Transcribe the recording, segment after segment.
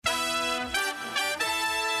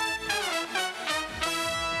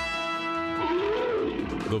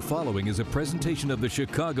The following is a presentation of the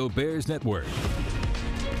Chicago Bears Network.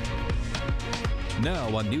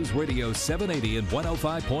 Now on News Radio 780 and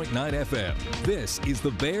 105.9 FM, this is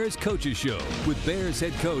the Bears Coaches Show with Bears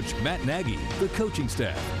head coach Matt Nagy, the coaching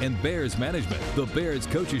staff, and Bears management. The Bears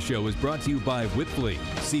Coaches Show is brought to you by Whitfleet,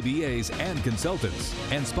 CBAs and consultants,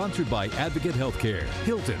 and sponsored by Advocate Healthcare,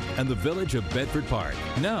 Hilton, and the Village of Bedford Park.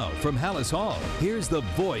 Now from Hallis Hall, here's the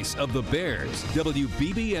voice of the Bears,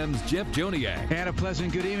 WBBM's Jeff Joniak. And a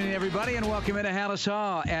pleasant good evening, everybody, and welcome into Hallis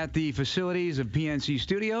Hall at the facilities of PNC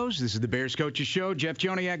Studios. This is the Bears Coaches Show. Jeff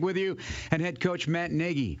Joniak with you, and head coach Matt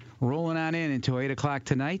Nagy rolling on in until 8 o'clock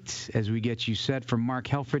tonight as we get you set for Mark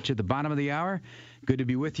Helfrich at the bottom of the hour. Good to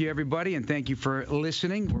be with you, everybody, and thank you for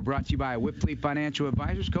listening. We're brought to you by Whitfleet Financial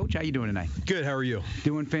Advisors. Coach, how you doing tonight? Good. How are you?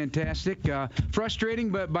 Doing fantastic. Frustrating,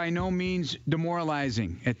 but by no means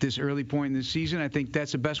demoralizing at this early point in the season. I think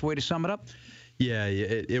that's the best way to sum it up. Yeah,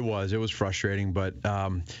 it was. It was frustrating, but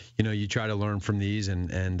you try to learn from these, and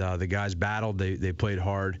the guys battled. They played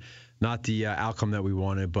hard. Not the outcome that we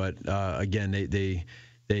wanted, but again, they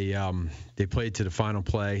played to the final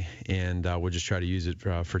play, and we'll just try to use it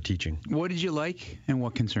for teaching. What did you like, and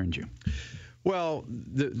what concerned you? Well,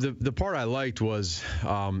 the part I liked was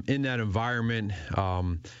in that environment,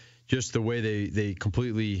 just the way they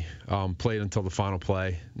completely played until the final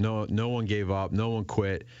play. No one gave up, no one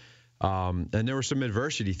quit, and there was some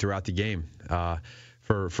adversity throughout the game.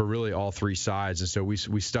 For really all three sides. And so we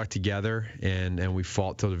stuck together and we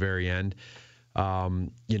fought till the very end.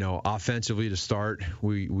 Offensively to start,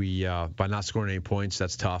 we by not scoring any points,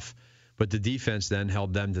 that's tough. But the defense then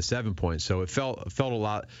held them to 7 points. So it felt a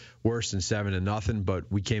lot worse than 7-0.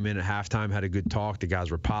 But we came in at halftime, had a good talk. The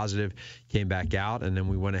guys were positive, came back out, and then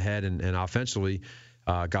we went ahead and offensively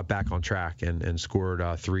got back on track and scored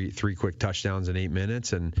three quick touchdowns in 8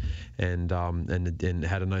 minutes and had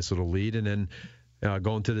a nice little lead. And then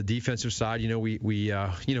going to the defensive side,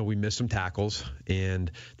 we missed some tackles,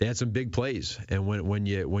 and they had some big plays. And when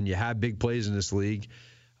you have big plays in this league,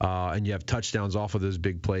 and you have touchdowns off of those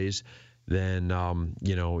big plays, then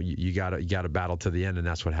you gotta battle to the end, and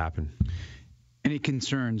that's what happened. Any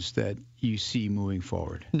concerns that you see moving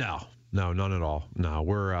forward? No, none at all. No,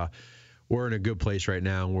 we're in a good place right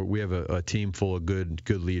now. We have a team full of good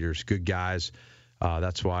leaders, good guys.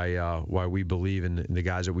 That's why we believe in the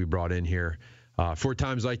guys that we brought in here. For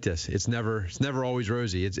times like this, it's never always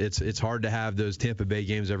rosy. It's hard to have those Tampa Bay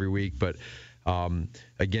games every week, but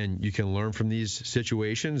again, you can learn from these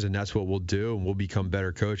situations, and that's what we'll do. And we'll become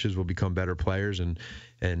better coaches, we'll become better players, and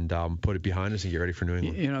put it behind us and get ready for New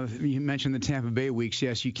England. You mentioned the Tampa Bay weeks.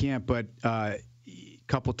 Yes, you can't, but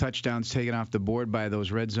couple touchdowns taken off the board by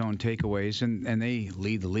those red zone takeaways, and they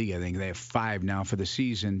lead the league. I think they have 5 now for the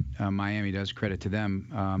season. Miami does, credit to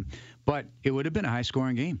them. But it would have been a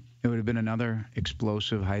high-scoring game. It would have been another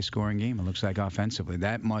explosive, high-scoring game, it looks like, offensively.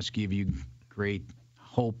 That must give you great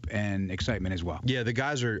hope and excitement as well. Yeah, the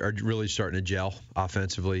guys are really starting to gel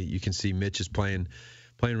offensively. You can see Mitch is playing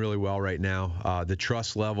really well right now. The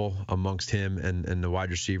trust level amongst him and the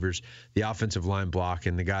wide receivers, the offensive line block,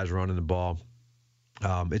 and the guys running the ball,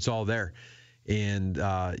 it's all there. And,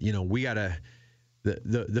 we got to –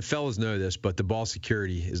 the fellas know this, but the ball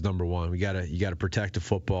security is number one. You got to protect the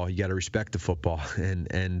football. You got to respect the football.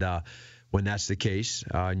 And when that's the case,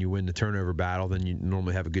 and you win the turnover battle, then you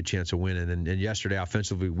normally have a good chance of winning. And yesterday,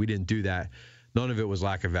 offensively, we didn't do that. None of it was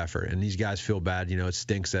lack of effort. And these guys feel bad. It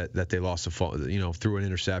stinks that they lost threw an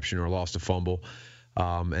interception or lost a fumble.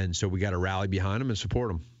 And so we got to rally behind them and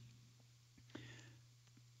support them.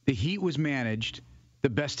 The heat was managed the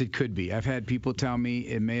best it could be. I've had people tell me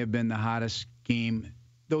it may have been the hottest game,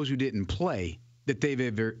 those who didn't play, that they've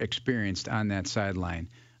ever experienced on that sideline.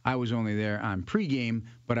 I was only there on pregame,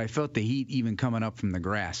 but I felt the heat even coming up from the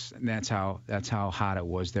grass. And that's how hot it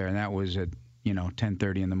was there. And that was at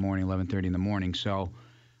 10:30 in the morning, 11:30 in the morning. So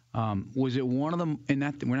was it one of them? And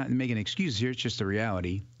we're not making excuses here. It's just the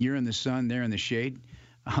reality. You're in the sun, they're in the shade,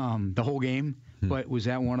 the whole game. But was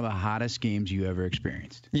that one of the hottest games you ever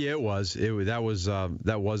experienced? Yeah, it was. That was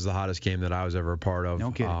the hottest game that I was ever a part of.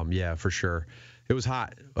 No kidding. Yeah, for sure. It was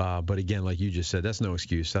hot. But again, like you just said, that's no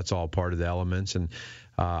excuse. That's all part of the elements. And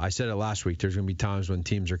I said it last week. There's going to be times when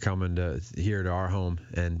teams are coming here to our home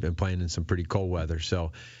and playing in some pretty cold weather.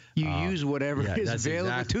 So you use whatever is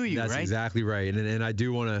available to you, that's right? That's exactly right. And I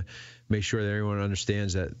do want to make sure that everyone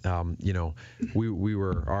understands that, we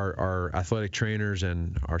were our athletic trainers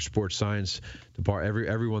and our sports science department,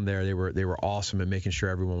 everyone there, they were awesome at making sure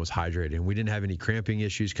everyone was hydrated. And we didn't have any cramping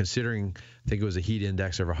issues, considering I think it was a heat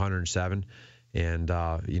index of 107. And,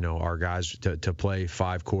 our guys to play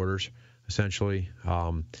 5 quarters, essentially.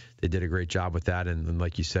 They did a great job with that, and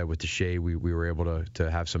like you said, with the shade, we were able to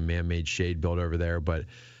have some man-made shade built over there. But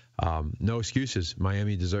no excuses.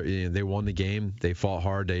 Miami they won the game. They fought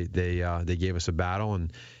hard. They gave us a battle,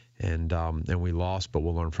 and we lost, but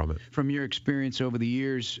we'll learn from it. From your experience over the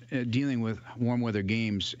years dealing with warm weather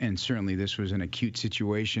games, and certainly this was an acute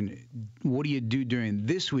situation, what do you do during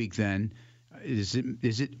this week then? Is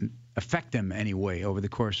it affect them anyway over the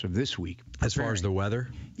course of this week? As far as the weather?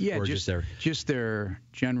 Yeah, or just their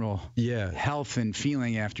general health and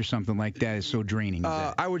feeling after something like that is so draining.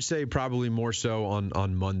 I would say probably more so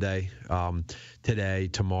on Monday, today,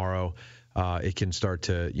 tomorrow. It can start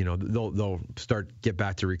to, they'll get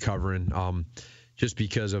back to recovering. Just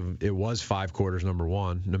because of it was 5 quarters, number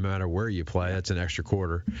one, no matter where you play, that's an extra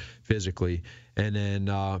quarter physically. And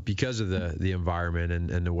then because of the environment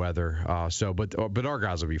and the weather. But our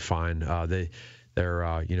guys will be fine. They're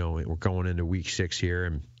we're going into week 6 here,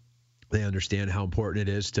 and they understand how important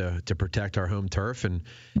it is to protect our home turf, and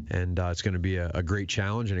it's going to be a great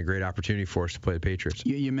challenge and a great opportunity for us to play the Patriots.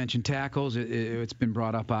 You mentioned tackles. It's been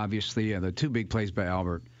brought up, obviously. The 2 big plays by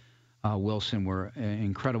Albert Wilson were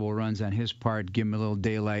incredible runs on his part. Give him a little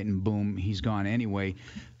daylight, and boom, he's gone anyway.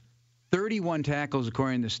 31 tackles,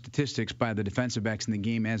 according to statistics, by the defensive backs in the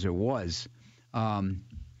game as it was.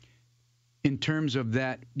 In terms of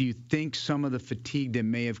that, do you think some of the fatigue that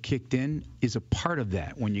may have kicked in is a part of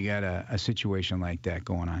that when you got a situation like that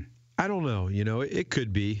going on? I don't know. It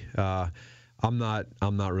could be. I'm not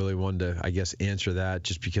really one to, I guess, answer that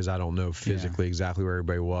just because I don't know physically exactly where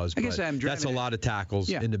everybody was. I guess that's a lot of tackles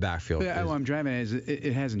in the backfield. What I'm driving at is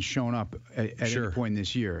it hasn't shown up at any point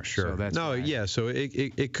this year. Sure. So that's so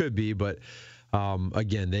it could be, but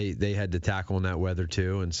again, they had to tackle in that weather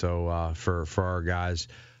too, and so for our guys,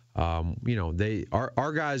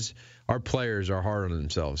 our guys, our players are hard on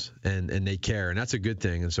themselves and they care, and that's a good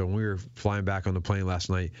thing. And so when we were flying back on the plane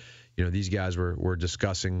last night, these guys were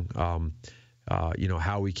discussing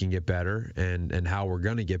how we can get better and how we're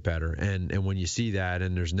going to get better. And when you see that,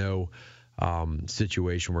 and there's no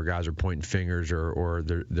situation where guys are pointing fingers or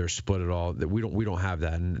they're split at all, that we don't have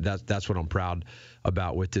that. And that's what I'm proud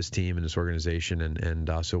about with this team and this organization.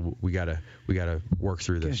 And so we gotta work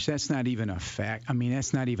through this. Gosh, that's not even a fact. I mean,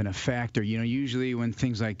 that's not even a factor. Usually when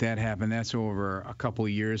things like that happen, that's over a couple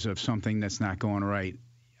of years of something that's not going right.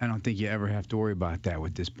 I don't think you ever have to worry about that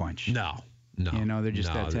with this bunch. No. They're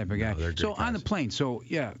just that type of guy. So guys. On the plane,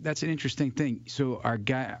 that's an interesting thing. So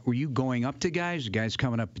were you going up to guys? Are guys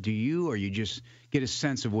coming up to you, or you just get a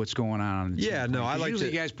sense of what's going on? I like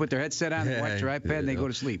usually guys put their headset on, they watch their iPad, and they go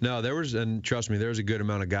to sleep. No, and trust me, there was a good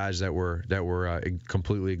amount of guys that were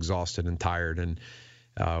completely exhausted and tired, and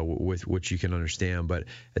with which you can understand. But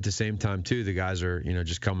at the same time, too, the guys are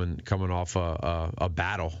just coming off a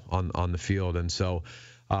battle on the field, and so.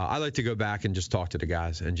 I like to go back and just talk to the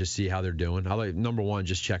guys and just see how they're doing. I like, number one,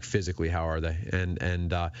 just check physically how are they, and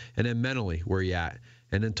then mentally where you at,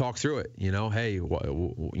 and then talk through it. Hey,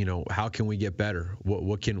 how can we get better?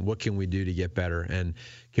 What can we do to get better? And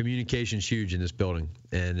communication's huge in this building.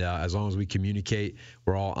 And as long as we communicate,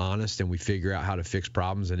 we're all honest, and we figure out how to fix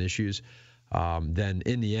problems and issues. Then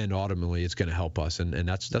in the end, ultimately, it's going to help us. And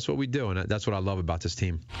that's what we do, and that's what I love about this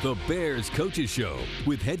team. The Bears Coaches Show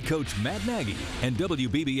with head coach Matt Nagy and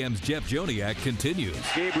WBBM's Jeff Joniak continues.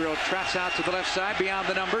 Gabriel trots out to the left side beyond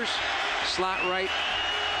the numbers. Slot right.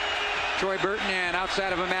 Troy Burton, and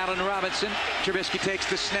outside of him, Allen Robinson. Trubisky takes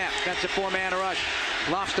the snap. That's a 4-man rush.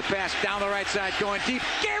 Lofts the pass down the right side, going deep.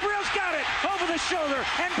 Gabriel's got it over the shoulder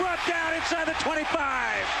and brought down inside the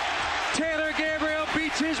 25. Taylor Gabriel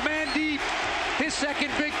beats his man deep. His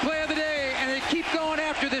second big play of the day, and they keep going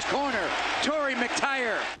after this corner. Torrey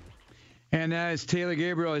McTyer. And as Taylor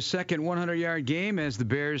Gabriel, his second 100-yard game as the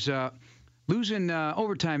Bears losing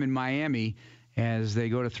overtime in Miami as they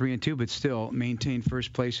go to 3-2, but still maintain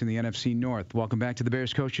first place in the NFC North. Welcome back to the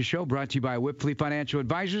Bears Coaches Show, brought to you by Whipfleet Financial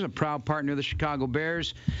Advisors, a proud partner of the Chicago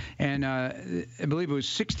Bears. And I believe it was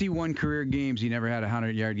 61 career games. He never had a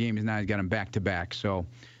 100-yard game. Now he's got them back-to-back. So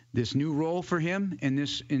this new role for him in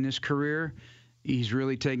this career, he's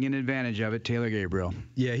really taking advantage of it, Taylor Gabriel.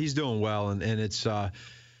 Yeah, he's doing well. And it's,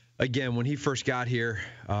 again, when he first got here,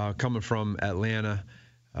 coming from Atlanta,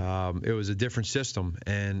 it was a different system,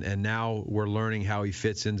 and now we're learning how he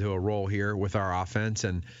fits into a role here with our offense,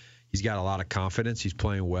 and he's got a lot of confidence. He's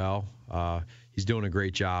playing well. He's doing a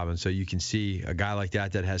great job, and so you can see a guy like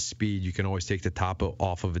that has speed. You can always take the top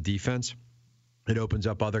off of a defense. It opens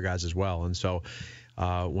up other guys as well, and so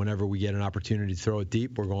whenever we get an opportunity to throw it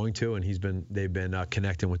deep, we're going to, and they've been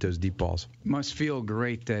connecting with those deep balls. Must feel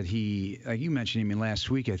great that he, like you mentioned him last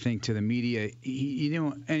week, I think, to the media, he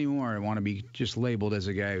didn't anymore want to be just labeled as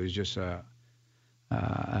a guy who's just a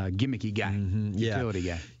gimmicky guy, utility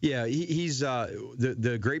guy. Yeah, he's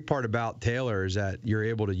the great part about Taylor is that you're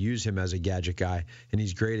able to use him as a gadget guy, and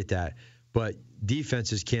he's great at that. But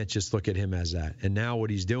defenses can't just look at him as that. And now what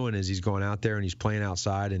he's doing is he's going out there and he's playing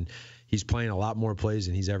outside, and he's playing a lot more plays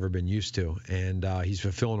than he's ever been used to. And he's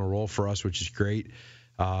fulfilling a role for us, which is great.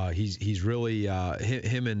 He's really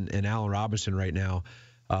him and Allen Robinson right now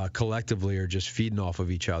collectively are just feeding off of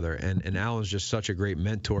each other. And Allen's just such a great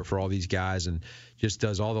mentor for all these guys and just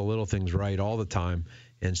does all the little things right all the time.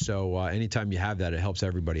 And so anytime you have that, it helps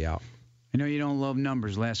everybody out. I know you don't love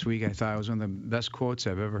numbers. Last week I thought it was one of the best quotes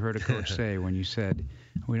I've ever heard a coach say when you said,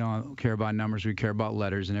 we don't care about numbers, we care about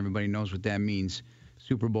letters, and everybody knows what that means,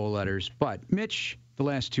 Super Bowl letters. But Mitch, the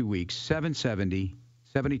last 2 weeks, 770,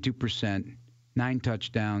 72%, 9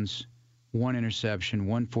 touchdowns, 1 interception,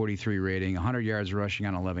 143 rating, 100 yards rushing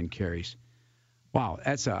on 11 carries. Wow,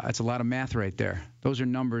 that's a lot of math right there. Those are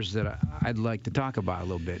numbers that I'd like to talk about a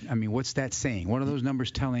little bit. I mean, what's that saying? What are those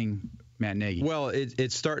numbers telling Matt Nagy? Well,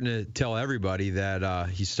 it's starting to tell everybody that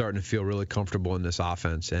he's starting to feel really comfortable in this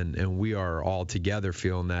offense, and we are all together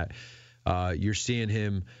feeling that. You're seeing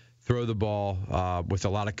him throw the ball with a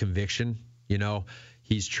lot of conviction. You know,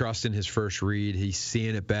 he's trusting his first read. He's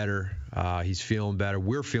seeing it better. He's feeling better.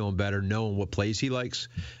 We're feeling better knowing what plays he likes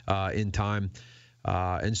in time.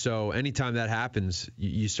 And so anytime that happens,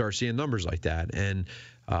 you start seeing numbers like that. And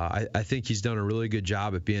I think he's done a really good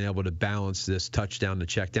job at being able to balance this touchdown to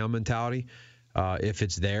check down mentality. If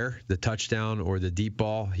it's there, the touchdown or the deep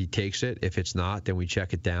ball, he takes it. If it's not, then we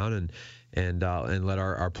check it down and let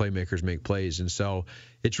our playmakers make plays. And so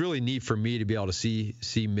it's really neat for me to be able to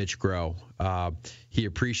see Mitch grow. He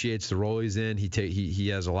appreciates the role he's in. He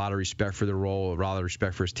has a lot of respect for the role, a lot of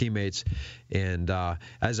respect for his teammates. And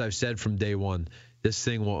as I've said from day one, this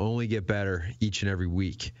thing will only get better each and every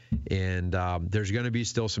week. And there's going to be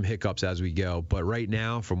still some hiccups as we go. But right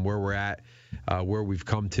now, from where we're at, where we've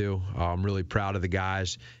come to, I'm really proud of the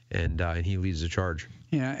guys, and he leads the charge.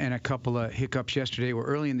 Yeah, and a couple of hiccups yesterday were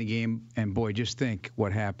early in the game, and boy, just think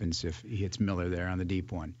what happens if he hits Miller there on the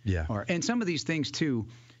deep one. Yeah. And some of these things, too,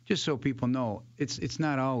 just so people know, it's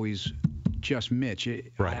not always just Mitch.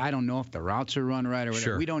 Right. I don't know if the routes are run right or whatever.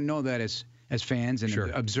 Sure. We don't know that as fans and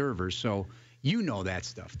Sure. observers, so you know that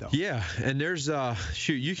stuff, though. Yeah, and there's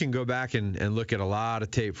you can go back and look at a lot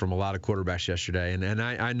of tape from a lot of quarterbacks yesterday, and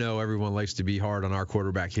I know everyone likes to be hard on our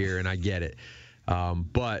quarterback here, and I get it,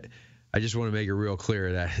 but I just want to make it real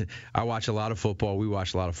clear that I watch a lot of football. We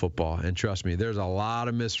watch a lot of football, and trust me, there's a lot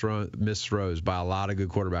of missed throws by a lot of good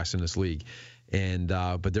quarterbacks in this league, and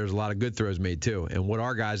but there's a lot of good throws made too. And what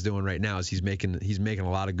our guy's doing right now is he's making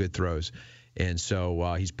a lot of good throws. And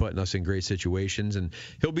so he's putting us in great situations, and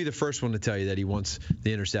he'll be the first one to tell you that he wants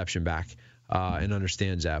the interception back and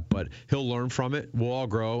understands that. But he'll learn from it. We'll all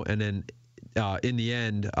grow, and then in the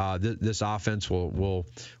end, this offense will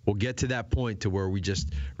get to that point to where we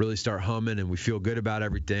just really start humming and we feel good about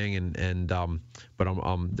everything.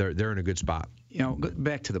 But they're in a good spot. You know,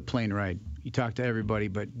 back to the plane ride. You talk to everybody,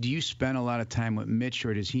 but do you spend a lot of time with Mitch,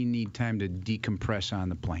 or does he need time to decompress on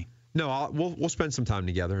the plane? No, we'll spend some time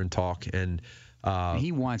together and talk, and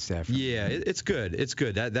he wants that. Yeah, it's good. It's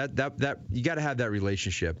good. That you got to have that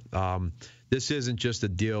relationship. This isn't just a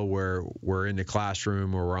deal where we're in the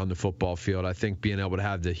classroom or we're on the football field. I think being able to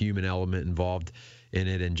have the human element involved in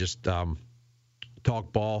it and just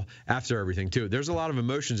talk ball after everything too. There's a lot of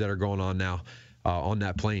emotions that are going on now on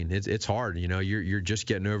that plane. It's hard. You know, you're just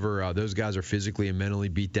getting over. Those guys are physically and mentally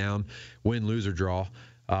beat down, win, lose, or draw,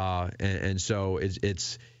 and so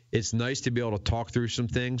it's nice to be able to talk through some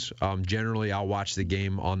things. Generally, I'll watch the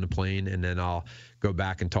game on the plane, and then I'll go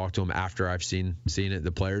back and talk to them after I've seen it.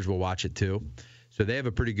 The players will watch it too. So they have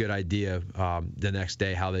a pretty good idea the next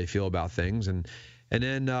day how they feel about things. And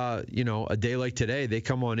then, a day like today, they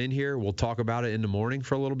come on in here. We'll talk about it in the morning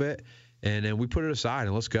for a little bit, and then we put it aside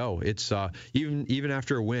and let's go. It's even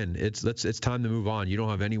after a win, it's time to move on. You don't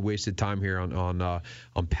have any wasted time here on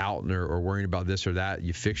pouting or worrying about this or that.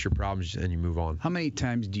 You fix your problems and you move on. How many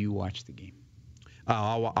times do you watch the game?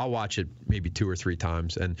 I'll watch it maybe 2 or 3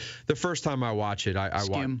 times, and the first time I watch it, I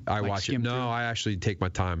watch it. No, I actually take my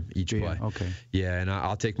time each play. Okay. Yeah, and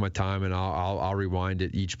I'll take my time and I'll rewind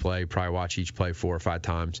it each play. Probably watch each play 4 or 5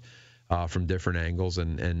 times from different angles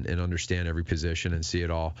and understand every position and see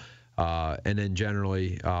it all. And then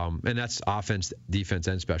generally, and that's offense, defense,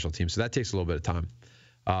 and special teams. So that takes a little bit of time.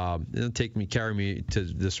 It'll carry me to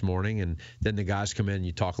this morning, and then the guys come in,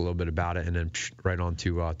 you talk a little bit about it, and then right on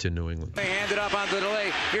to New England. They hand it up onto the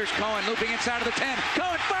delay. Here's Cohen looping inside of the 10.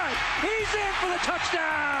 Cohen fired. He's in for the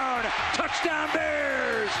touchdown. Touchdown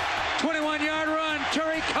Bears. 21-yard run.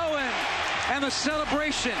 Tariq Cohen. And the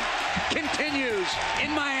celebration continues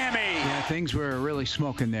in Miami. Yeah, things were really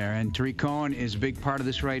smoking there. And Tariq Cohen is a big part of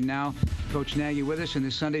this right now. Coach Nagy with us in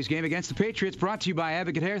this Sunday's game against the Patriots, brought to you by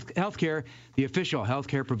Advocate Healthcare, the official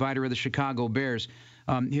healthcare provider of the Chicago Bears.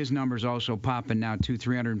 His numbers also popping now,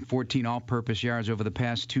 314 all-purpose yards over the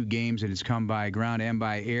past 2 games, and it's come by ground and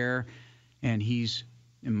by air. And he's,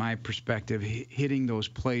 in my perspective, hitting those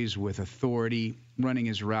plays with authority, running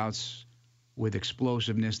his routes with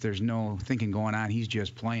explosiveness. There's no thinking going on. He's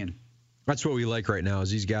just playing. That's what we like right now,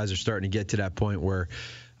 is these guys are starting to get to that point where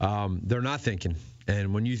they're not thinking.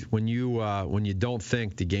 And when you don't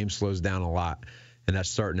think, the game slows down a lot. And that's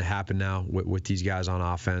starting to happen now with these guys on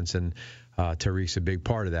offense. And Tariq's a big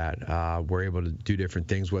part of that. We're able to do different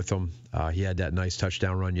things with him. He had that nice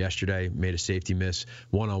touchdown run yesterday, made a safety miss,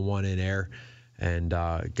 one-on-one in air. And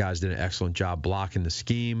guys did an excellent job blocking the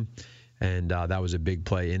scheme. And that was a big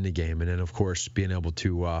play in the game. And then, of course, being able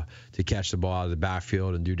to catch the ball out of the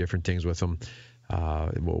backfield and do different things with them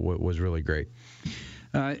was really great.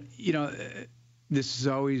 This has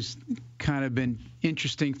always kind of been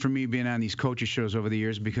interesting for me being on these coaches shows over the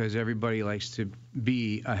years, because everybody likes to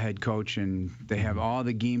be a head coach and they have all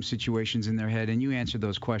the game situations in their head. And you answered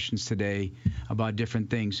those questions today about different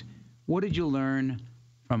things. What did you learn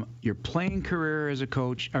from your playing career as a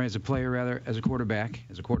coach, or as a player rather, as a quarterback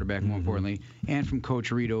more importantly, and from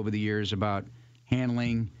Coach Reid over the years about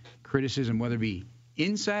handling criticism, whether it be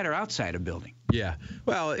inside or outside a building? Yeah,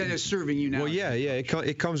 well, it's serving you now. Well, yeah,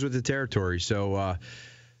 it comes with the territory. So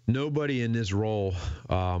nobody in this role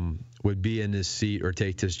would be in this seat or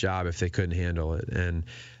take this job if they couldn't handle it. And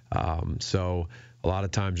so a lot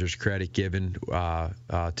of times there's credit given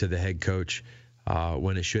to the head coach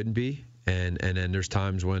when it shouldn't be. And then there's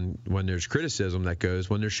times when there's criticism that goes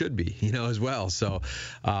when there should be, as well. So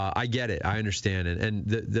I get it, I understand it, and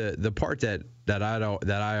the part that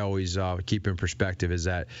I always keep in perspective is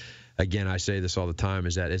that, again, I say this all the time,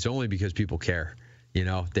 is that it's only because people care.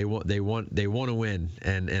 They want to win,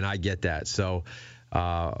 and I get that. So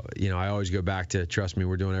I always go back to, trust me,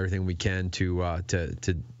 we're doing everything we can to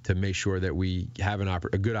make sure that we have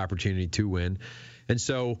a good opportunity to win. And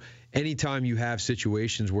so anytime you have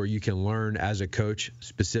situations where you can learn as a coach,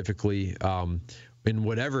 specifically in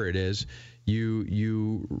whatever it is,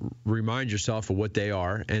 you remind yourself of what they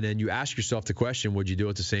are, and then you ask yourself the question, would you do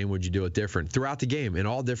it the same? Would you do it different? Throughout the game, in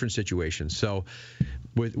all different situations. So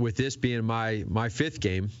with this being my 5th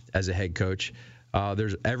game as a head coach,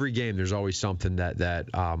 there's every game there's always something that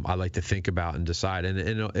I like to think about and decide, and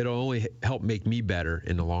it'll only help make me better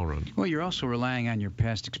in the long run. Well, you're also relying on your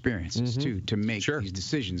past experiences too to make these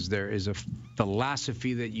decisions. There is a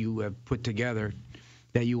philosophy that you have put together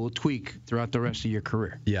that you will tweak throughout the rest of your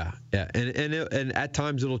career. Yeah, and at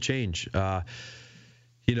times it'll change. For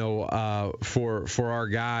our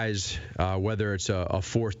guys, whether it's a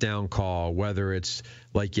 4th down call, whether it's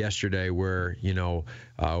like yesterday where,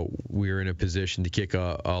 we were in a position to kick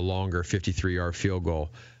a longer 53-yard field goal.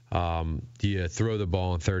 Do you throw the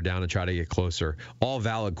ball on 3rd down and try to get closer? All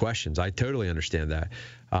valid questions. I totally understand that.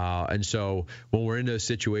 And so when we're in those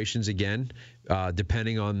situations again,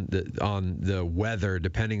 depending on the weather,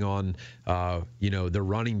 depending on the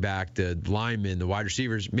running back, the lineman, the wide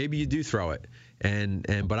receivers, maybe you do throw it.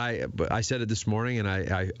 But I said it this morning, and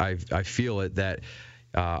I feel it, that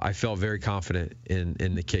I felt very confident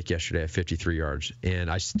in the kick yesterday at 53 yards,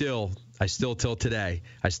 and I still till today,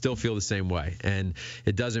 I still feel the same way. And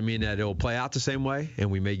it doesn't mean that it'll play out the same way,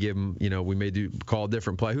 and we may give them, we may call a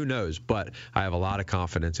different play. Who knows? But I have a lot of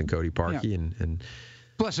confidence in Cody Parkey, and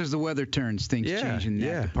plus, as the weather turns, things change in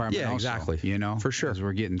that department also. Yeah, exactly. For sure. As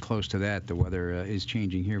we're getting close to that, the weather is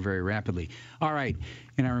changing here very rapidly. All right,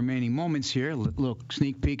 in our remaining moments here, a little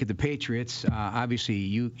sneak peek at the Patriots. Obviously,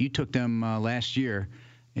 you took them last year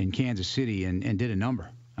in Kansas City and did a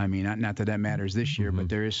number. I mean, not that matters this year, but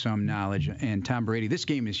there is some knowledge. And Tom Brady, this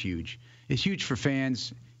game is huge. It's huge for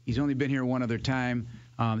fans. He's only been here one other time.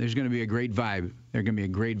 There's going to be a great vibe. There's going to be a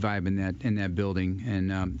great vibe in that building.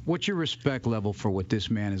 And what's your respect level for what this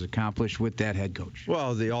man has accomplished with that head coach?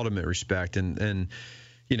 Well, the ultimate respect, and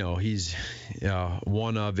he's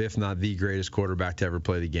one of, if not the greatest quarterback to ever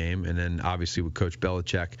play the game. And then obviously with Coach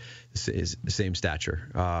Belichick, is the same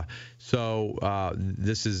stature. So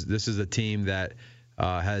this is a team that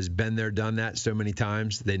has been there, done that so many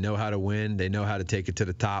times. They know how to win. They know how to take it to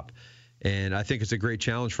the top. And I think it's a great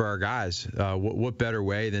challenge for our guys. What better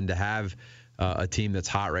way than to have a team that's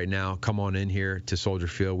hot right now come on in here to Soldier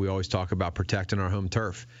Field. We always talk about protecting our home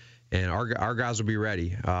turf, and our guys will be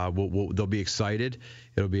ready. They'll be excited.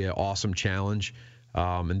 It'll be an awesome challenge.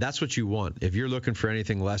 And that's what you want. If you're looking for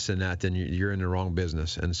anything less than that, then you're in the wrong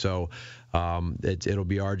business. And so it'll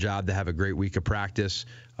be our job to have a great week of practice,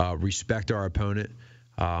 respect our opponent,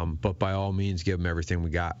 but by all means, give them everything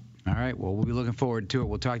we got. All right. Well, we'll be looking forward to it.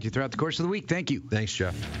 We'll talk to you throughout the course of the week. Thank you. Thanks,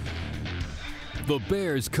 Jeff. The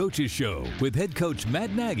Bears Coaches Show with head coach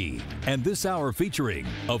Matt Nagy, and this hour featuring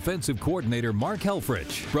offensive coordinator Mark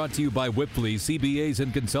Helfrich, brought to you by Whipley CBAs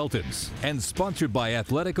and Consultants, and sponsored by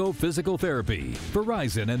Athletico Physical Therapy,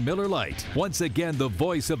 Verizon, and Miller Lite. Once again, the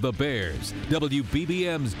voice of the Bears,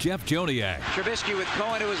 WBBM's Jeff Joniak. Trubisky with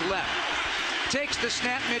Cohen to his left. Takes the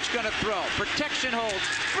snap, Mitch gonna throw. Protection holds,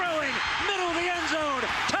 throwing, middle of the end zone.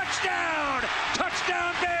 Touchdown!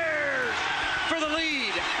 Touchdown Bears! For the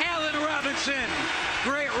lead, Allen Robinson.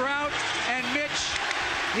 Great route, and Mitch,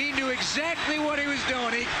 he knew exactly what he was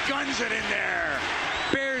doing. He guns it in there.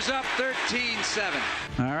 Bears up 13-7.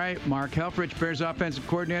 All right, Mark Helfrich, Bears offensive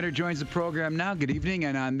coordinator, joins the program now. Good evening.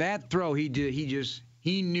 And on that throw, he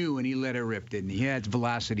knew and he let it rip, didn't he? He had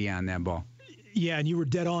velocity on that ball. Yeah, and you were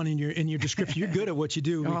dead on in your description. You're good at what you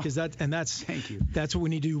do because thank you. That's what we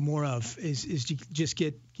need to do more of is just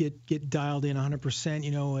get dialed in 100%.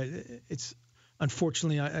 You know, it's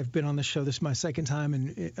unfortunately I've been on the show. This is my second time,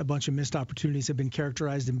 and a bunch of missed opportunities have been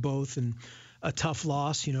characterized in both, and a tough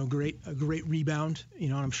loss. You know, a great rebound. You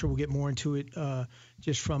know, and I'm sure we'll get more into it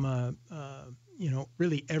just from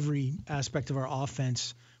really every aspect of our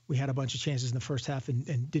offense. We had a bunch of chances in the first half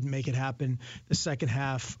and didn't make it happen. The second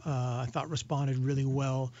half, I thought, responded really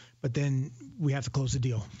well, but then we have to close the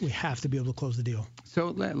deal. We have to be able to close the deal. So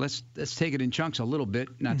let's take it in chunks a little bit,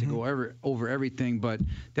 not to go over everything, but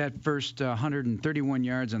that first 131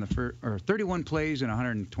 yards on or 31 plays and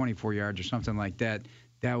 124 yards or something like that.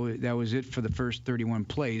 That was it for the first 31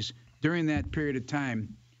 plays. During that period of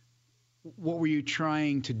time, what were you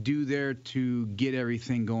trying to do there to get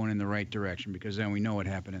everything going in the right direction? Because then we know what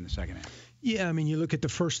happened in the second half. Yeah, I mean, you look at the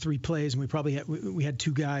first three plays, and we probably had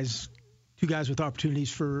two guys with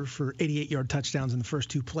opportunities for 88-yard touchdowns in the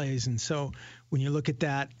first two plays. And so when you look at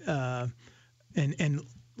that, and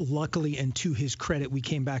luckily, and to his credit, we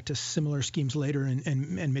came back to similar schemes later,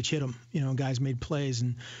 and Mitch hit them. You know, guys made plays,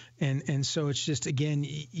 and so it's just, again,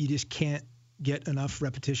 you just can't get enough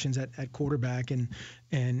repetitions at quarterback, and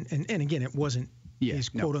again, it wasn't his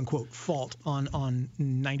quote unquote fault on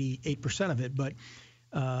 98% of it, but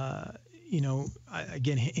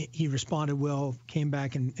again, he responded well, came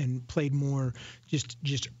back and played more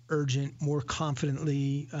just urgent, more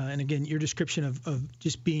confidently, and again, your description of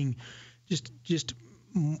just being just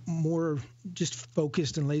more just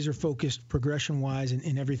focused and laser focused progression wise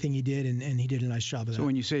in everything he did, and he did a nice job of that. So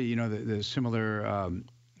when you say the similar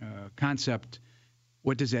concept,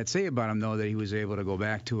 what does that say about him, though, that he was able to go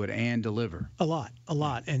back to it and deliver? A lot.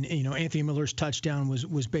 And Anthony Miller's touchdown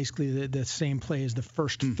was basically the same play as the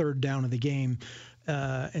first third down of the game,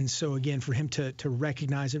 and so again, for him to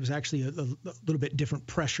recognize it was actually a little bit different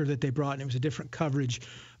pressure that they brought, and it was a different coverage,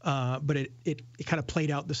 but it kind of played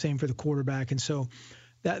out the same for the quarterback, and so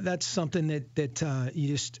that's something that you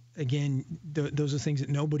just, again, those are things that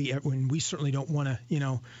nobody ever, and we certainly don't want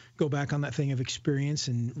to, go back on that thing of experience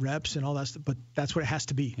and reps and all that stuff, but that's what it has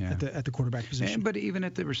to be at the quarterback position. But even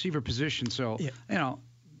at the receiver position, so,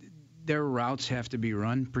 their routes have to be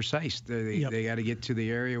run precise. They got to get to the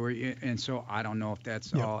area where, and so I don't know if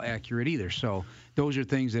that's all accurate either. So those are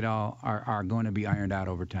things that are going to be ironed out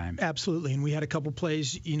over time. Absolutely, and we had a couple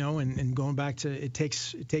plays, and going back to it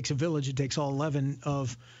takes a village. It takes all 11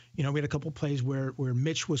 of, we had a couple plays where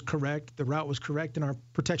Mitch was correct, the route was correct, and our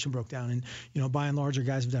protection broke down. And by and large, our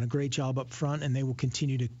guys have done a great job up front, and they will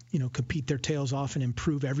continue to compete their tails off and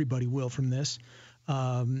improve. Everybody will from this.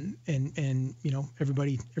 And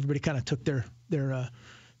everybody kind of took their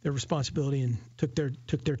responsibility and took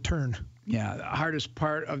their turn. Yeah, the hardest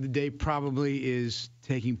part of the day probably is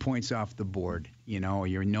taking points off the board. You know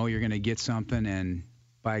you're going to get something, and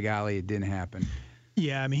by golly, it didn't happen.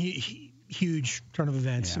 Yeah, I mean, huge turn of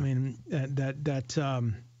events. Yeah. I mean,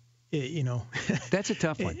 that's a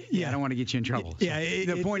tough one. Yeah, I don't want to get you in trouble. So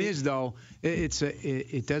the point is, though,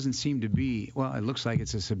 it doesn't seem to be. Well, it looks like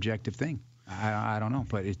it's a subjective thing. I don't know,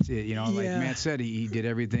 but it's like Matt said, he did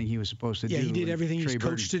everything he was supposed to do. Yeah, he did everything he was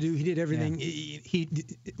coached to do. He did everything. Yeah.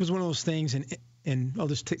 It was one of those things, and I'll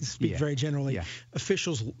just speak very generally. Yeah.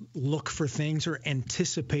 Officials look for things or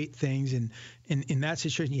anticipate things, and in that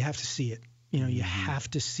situation, you have to see it. You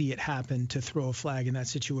have to see it happen to throw a flag in that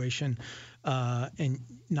situation, and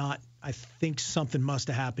not I think something must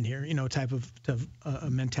have happened here, type of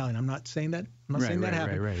mentality. And I'm not saying that. I'm not saying that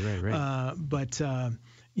happened. Right. But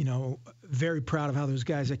very proud of how those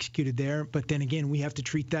guys executed there. But then again, we have to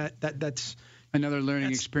treat that's another learning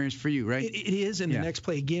experience for you, right? It is. And the next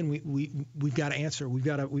play again, we've got to answer. We've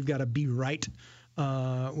got to be right.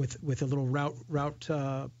 With a little route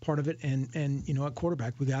part of it, and at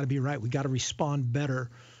quarterback, we got to be right. We got to respond better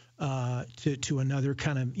to another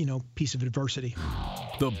kind of piece of adversity.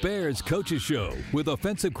 The Bears Coaches Show with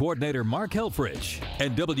offensive coordinator Mark Helfrich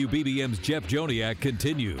and WBBM's Jeff Joniak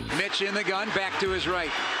continues. Mitch in the gun, back to his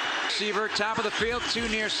right. Receiver, top of the field, too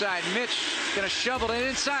near side. Mitch gonna shovel it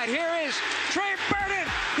inside. Here is Trey Burton.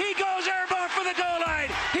 He goes airborne for the goal line.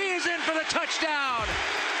 He is in for the touchdown.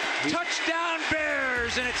 Touchdown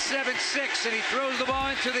Bears, and it's 7-6, and he throws the ball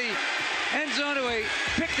into the end zone to a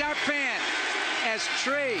picked out fan as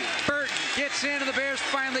Trey Burton gets in, and the Bears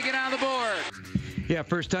finally get on the board. Yeah,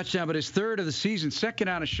 first touchdown, but his third of the season, second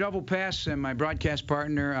on a shovel pass, and my broadcast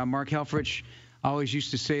partner, Mark Helfrich, always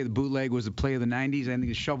used to say the bootleg was the play of the 90s. I think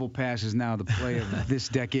the shovel pass is now the play of this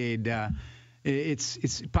decade.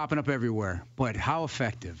 It's popping up everywhere, but how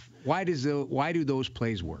effective? Why do those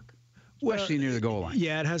plays work? Especially near the goal line.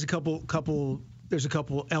 Yeah, it has a couple. There's a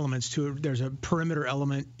couple elements to it. There's a perimeter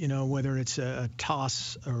element, whether it's a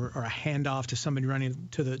toss or a handoff to somebody running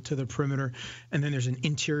to the perimeter, and then there's an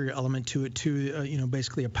interior element to it too.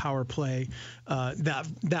 Basically a power play.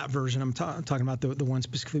 That version I'm talking about, the one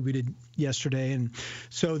specifically we did yesterday, and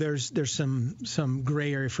so there's some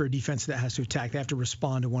gray area for a defense that has to attack. They have to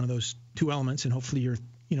respond to one of those two elements, and hopefully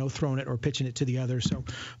you're throwing it or pitching it to the other. So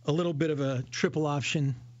a little bit of a triple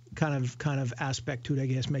option kind of aspect to it, I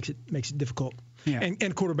guess, makes it difficult. Yeah.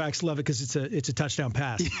 And quarterbacks love it because it's a touchdown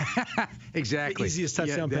pass. Exactly. The easiest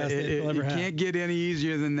touchdown pass they'll ever have. It can't get any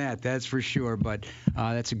easier than that, that's for sure. But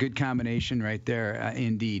that's a good combination right there,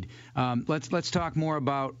 indeed. Let's talk more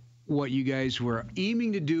about what you guys were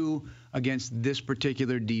aiming to do against this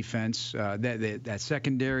particular defense. That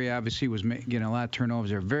secondary obviously was getting a lot of turnovers.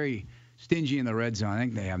 They're very stingy in the red zone. I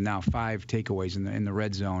think they have now 5 takeaways in the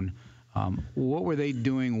red zone. What were they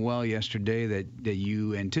doing well yesterday that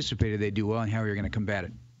you anticipated they'd do well, and how are you going to combat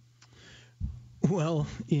it? Well,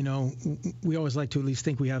 we always like to at least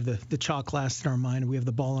think we have the chalk last in our mind, and we have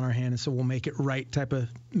the ball in our hand, and so we'll make it right type of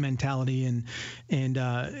mentality. And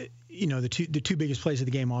the two biggest plays of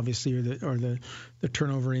the game obviously are the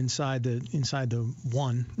turnover inside the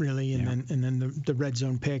one really, and then the red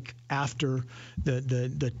zone pick after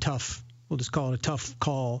the tough. We'll just call it a tough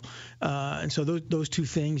call. And so those two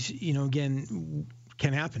things, again,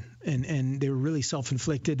 can happen. And they were really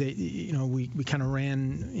self-inflicted. We kind of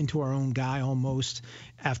ran into our own guy almost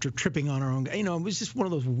after tripping on our own guy. It was just one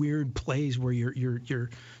of those weird plays where your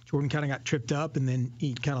Jordan kind of got tripped up, and then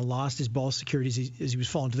he kind of lost his ball security as he was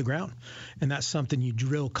falling to the ground. And that's something you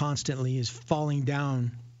drill constantly, is falling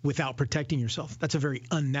down without protecting yourself. That's a very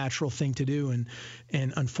unnatural thing to do, and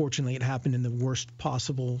unfortunately it happened in the worst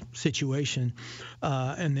possible situation.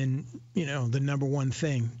 And then, the number one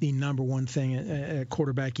thing at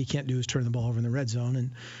quarterback you can't do is turn the ball over in the red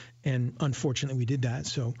zone, and unfortunately we did that.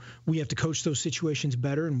 So we have to coach those situations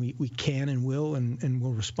better, and we can and will, and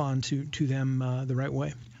we'll respond to them the right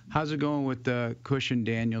way. How's it going with the Cush and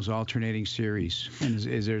Daniels alternating series? And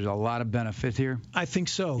is there a lot of benefit here? I think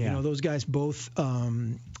so. Yeah. Those guys both,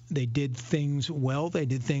 they did things well. They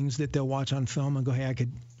did things that they'll watch on film and go, hey, I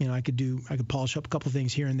could polish up a couple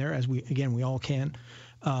things here and there, as we all can.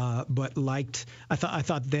 But I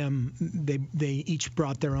thought they each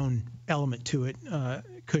brought their own element to it.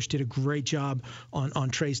 Cush did a great job on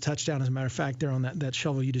Trey's touchdown. As a matter of fact, there on that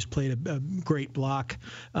shovel you just played a great block.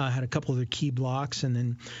 Had a couple of the key blocks, and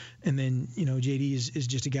then JD is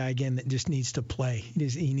just a guy again that just needs to play.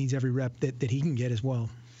 He needs every rep that he can get as well.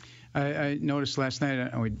 I noticed last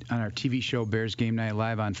night on our TV show Bears Game Night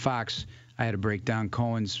Live on Fox, I had to break down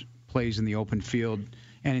Cohen's plays in the open field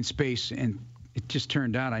and in space, and it just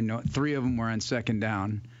turned out 3 of them were on second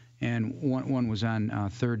down, and one was on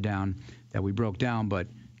third down that we broke down. But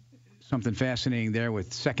something fascinating there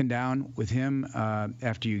with second down with him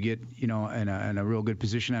after you get in a real good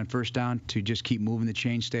position on first down to just keep moving the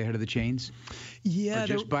chains, stay ahead of the chains. Yeah, or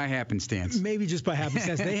just by happenstance. Maybe just by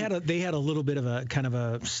happenstance. They had a little bit of a kind of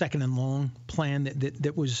a second and long plan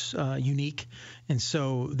that was unique, and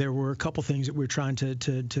so there were a couple things that we were trying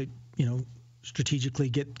to strategically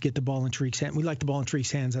get the ball in Tariq's hand. We like the ball in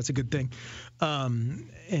Tariq's hands. That's a good thing.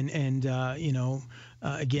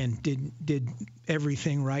 Again, did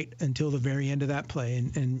everything right until the very end of that play,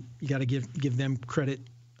 and you got to give them credit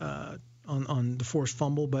on the forced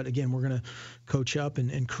fumble, but again, we're going to coach up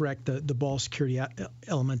and correct the ball security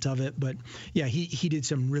element of it. But yeah, he did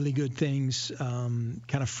some really good things, kind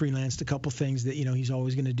of freelanced a couple things that he's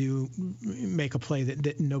always going to do, make a play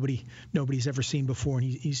that nobody's ever seen before, and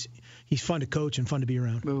he's fun to coach and fun to be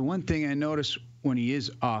around. But one thing I notice when he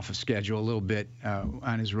is off a schedule a little bit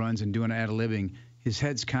on his runs and doing ad-libbing, his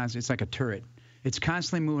head's constant. It's like a turret. It's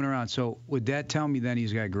constantly moving around. So would that tell me then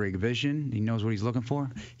he's got great vision? He knows what he's looking for?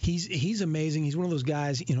 He's amazing. He's one of those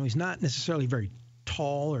guys, he's not necessarily very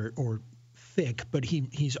tall or thick, but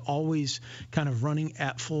he's always kind of running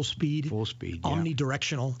at full speed. Full speed,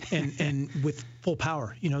 omnidirectional, and with full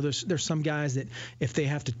power. There's some guys that if they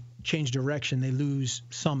have to change direction, they lose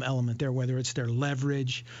some element there, whether it's their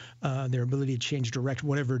leverage, their ability to change direction,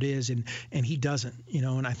 whatever it is, and he doesn't,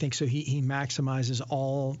 and I think so he maximizes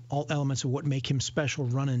all elements of what make him special,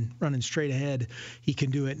 running straight ahead. He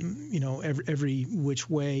can do it, every which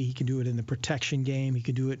way. He can do it in the protection game. He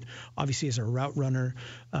can do it obviously as a route runner.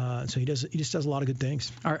 So he just does a lot of good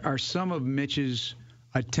things. Are some of Mitch's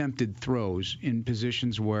attempted throws in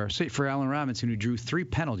positions where, say, for Allen Robinson, who drew 3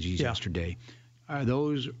 penalties yesterday, are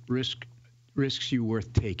those risks you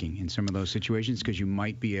worth taking in some of those situations, because you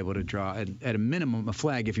might be able to draw at a minimum a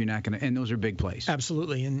flag if you're not going to, and those are big plays.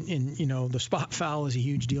 Absolutely, and the spot foul is a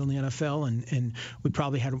huge deal in the NFL, and we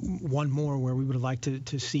probably had one more where we would have liked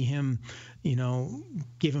to see him,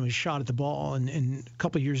 give him a shot at the ball, and a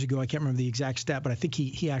couple of years ago, I can't remember the exact stat, but I think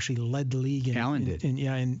he actually led the league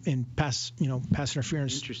in pass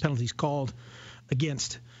interference penalties called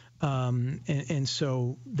against. And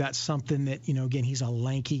so that's something that, again, he's a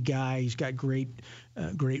lanky guy. He's got great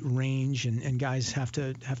range, and guys have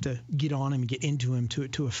to get on him and get into him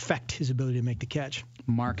to affect his ability to make the catch.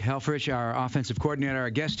 Mark Helfrich, our offensive coordinator, our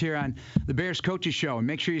guest here on the Bears Coaches Show. And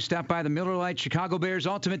make sure you stop by the Miller Lite Chicago Bears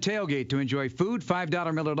Ultimate Tailgate to enjoy food,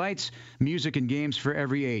 $5 Miller Lites, music, and games for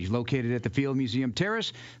every age. Located at the Field Museum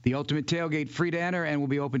Terrace, the Ultimate Tailgate free to enter and will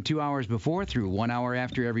be open 2 hours before through 1 hour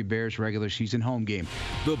after every Bears regular season home game.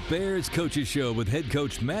 The Bears Coaches Show with head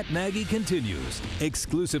coach Matt Nagy continues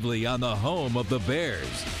exclusively on the home of the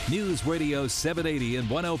Bears. News Radio 780 and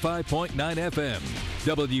 105.9 FM,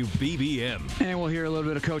 WBBM. And we'll hear a little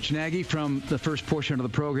bit of Coach Nagy from the first portion of the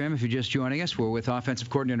program. If you're just joining us, we're with offensive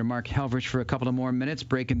coordinator Mark Helfrich for a couple of more minutes,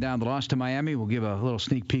 breaking down the loss to Miami. We'll give a little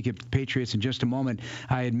sneak peek at the Patriots in just a moment.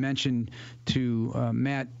 I had mentioned to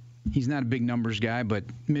Matt, he's not a big numbers guy, but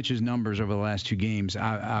Mitch's numbers over the last 2 games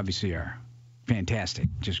obviously are fantastic.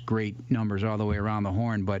 Just great numbers all the way around the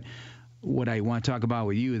horn. But what I want to talk about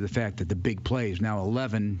with you is the fact that the big plays, now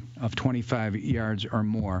 11 of 25 yards or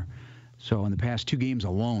more. So in the past 2 games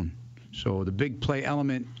alone. So the big play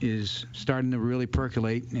element is starting to really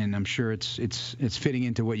percolate, and I'm sure it's fitting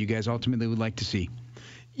into what you guys ultimately would like to see.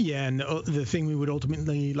 Yeah, and the thing we would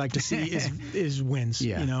ultimately like to see is wins.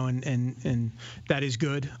 Yeah. And that is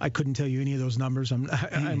good. I couldn't tell you any of those numbers. I'm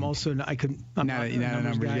not a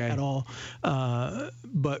numbers guy at all.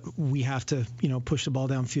 But we have to push the ball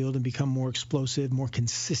downfield and become more explosive, more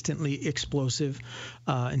consistently explosive,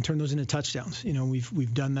 and turn those into touchdowns.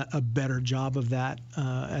 We've done a better job of that,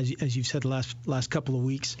 as you've said the last couple of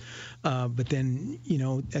weeks. But then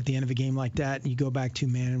at the end of a game like that, you go back to,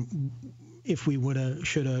 man, if we woulda,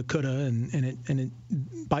 shoulda, coulda, and it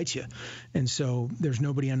bites you. And so there's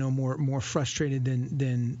nobody I know more frustrated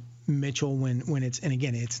than Mitchell when it's, and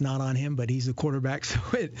again, it's not on him, but he's the quarterback,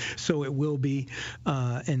 so it will be.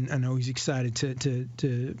 And I know he's excited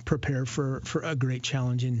to prepare for a great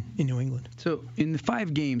challenge in New England. So in the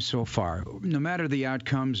 5 games so far, no matter the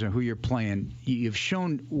outcomes or who you're playing, you've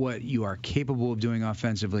shown what you are capable of doing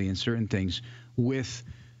offensively in certain things with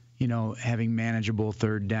having manageable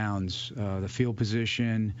third downs, the field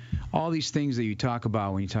position, all these things that you talk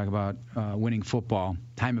about when you talk about winning football,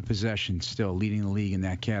 time of possession still leading the league in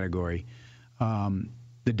that category, the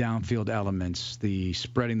downfield elements, the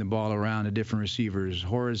spreading the ball around to different receivers,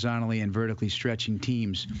 horizontally and vertically stretching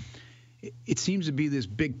teams. It seems to be this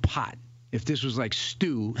big pot. If this was like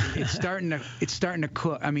stew, it's starting to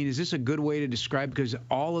cook. I mean, is this a good way to describe? Because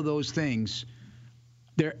all of those things,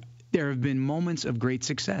 there have been moments of great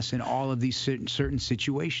success in all of these certain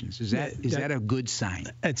situations. Is that a good sign?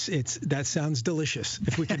 That sounds delicious.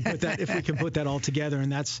 If we can put that all together, and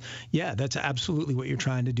that's absolutely what you're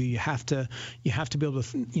trying to do. You have to be able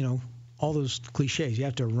to all those cliches. You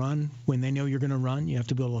have to run when they know you're going to run. You have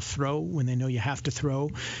to be able to throw when they know you have to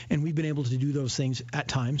throw. And we've been able to do those things at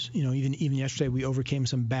times. Even yesterday we overcame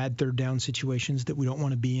some bad third down situations that we don't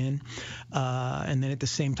want to be in. And then at the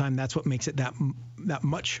same time, that's what makes it that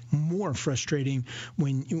much more frustrating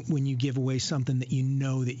when you give away something that you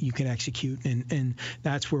know that you can execute. And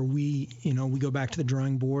that's where we go back to the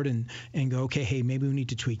drawing board and go, okay, hey, maybe we need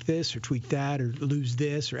to tweak this or tweak that or lose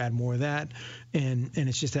this or add more of that. And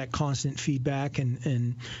it's just that constant feedback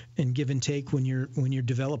and give and take when you're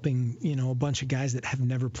developing a bunch of guys that have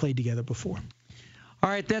never played together before. All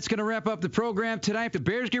right, that's going to wrap up the program tonight. The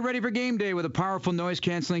Bears get ready for game day with a powerful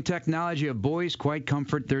noise-canceling technology of Boys Quiet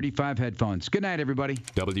Comfort 35 headphones. Good night, everybody.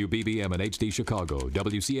 WBBM and HD Chicago,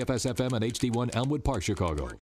 WCFS-FM and HD1 Elmwood Park, Chicago.